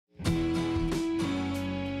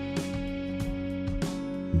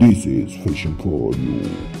This is fashion for you.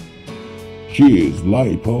 She is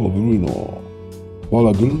like Pelegrino.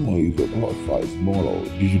 Pelegrino is a plus-size model,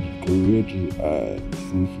 digital creator, and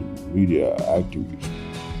social media activist.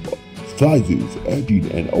 Sizes 18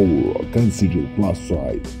 and over are considered plus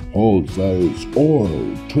size. All sizes or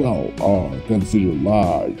 12 are considered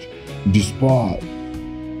large. Despite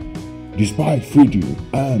fitting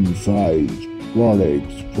M-size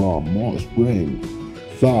products from most brands,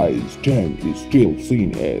 size 10 is still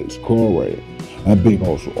seen as correct, and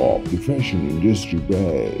because of the fashion industry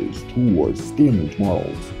bias towards skinny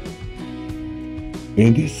models.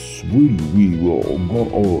 In this video, we will go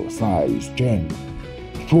over size 10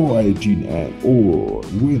 through 18 and over,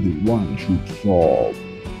 whether one should shop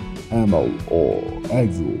ML or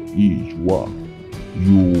XL each one.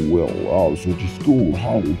 You will also discover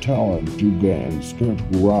how talent to gains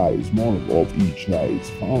categorize model of each size.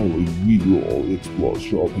 Finally, we will explore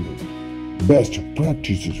shopping best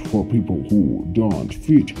practices for people who don't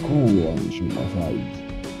fit conventional size.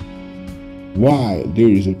 While there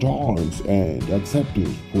is a tolerance and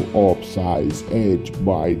acceptance for up size 8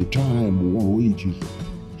 by the time one reaches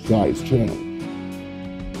size 10.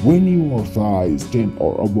 When you are size 10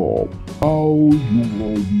 or above, how you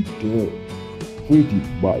will be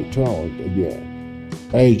treated by talent again.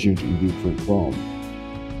 Agent is different from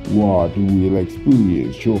what we'll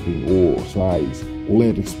experience shopping or size.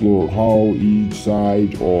 Let's explore how each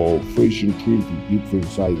size of fashion treated different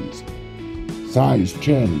sizes. Size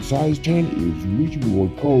 10. Size 10 is reasonably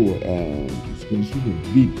covered and is considered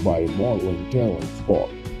big by modeling talent spot.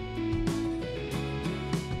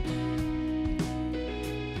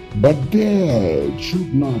 But that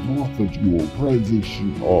should not affect your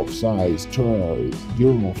prediction of size 12.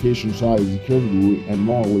 General fashion size category and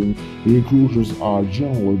modeling recruiters are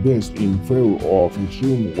generally based in favor of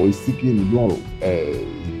extremely skinny models, as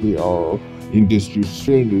they are industry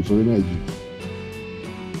standards ranges.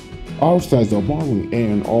 Our size of modeling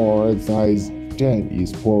and our size 10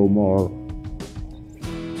 is far more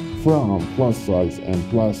from plus size, and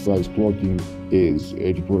plus size clothing is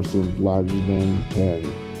 80% larger than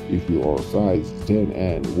 10. If you are size 10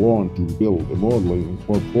 and want to build a modeling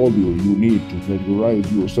portfolio, you need to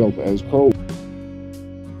categorize yourself as co.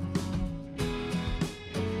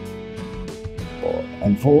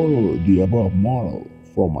 And follow the above model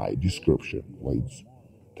from my description, please.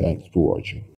 Thanks for watching.